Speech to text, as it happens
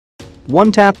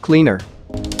One-Tap Cleaner.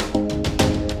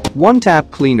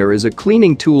 One-Tap Cleaner is a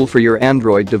cleaning tool for your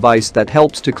Android device that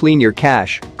helps to clean your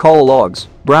cache, call logs,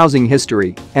 browsing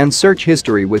history, and search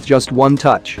history with just one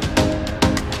touch.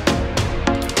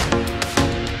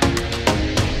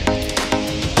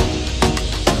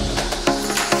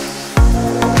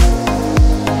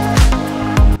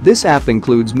 This app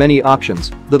includes many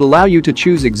options that allow you to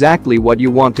choose exactly what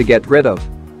you want to get rid of.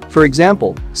 For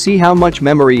example, see how much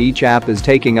memory each app is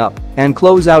taking up and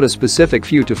close out a specific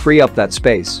few to free up that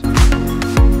space.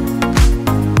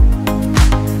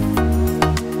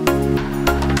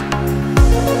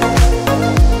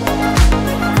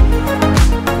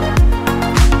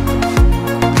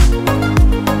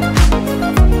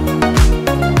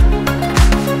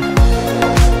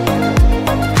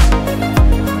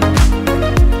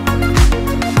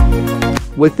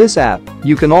 With this app,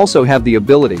 you can also have the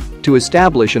ability to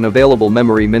establish an available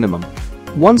memory minimum.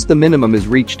 Once the minimum is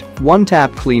reached,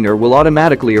 One-Tap Cleaner will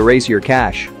automatically erase your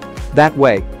cache. That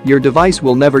way, your device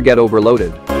will never get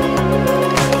overloaded.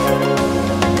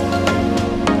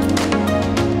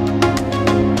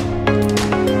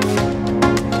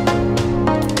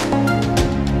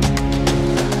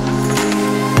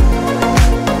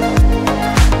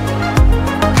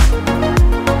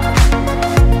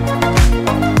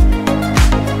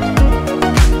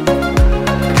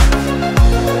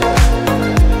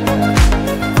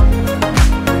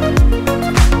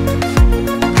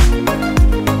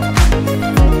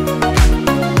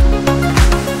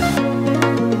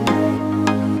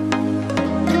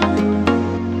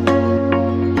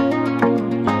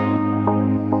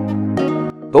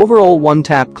 Overall,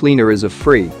 One-Tap Cleaner is a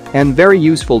free and very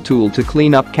useful tool to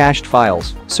clean up cached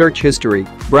files, search history,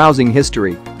 browsing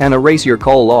history, and erase your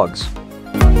call logs.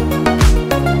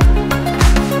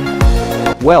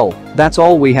 Well, that's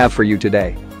all we have for you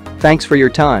today. Thanks for your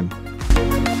time.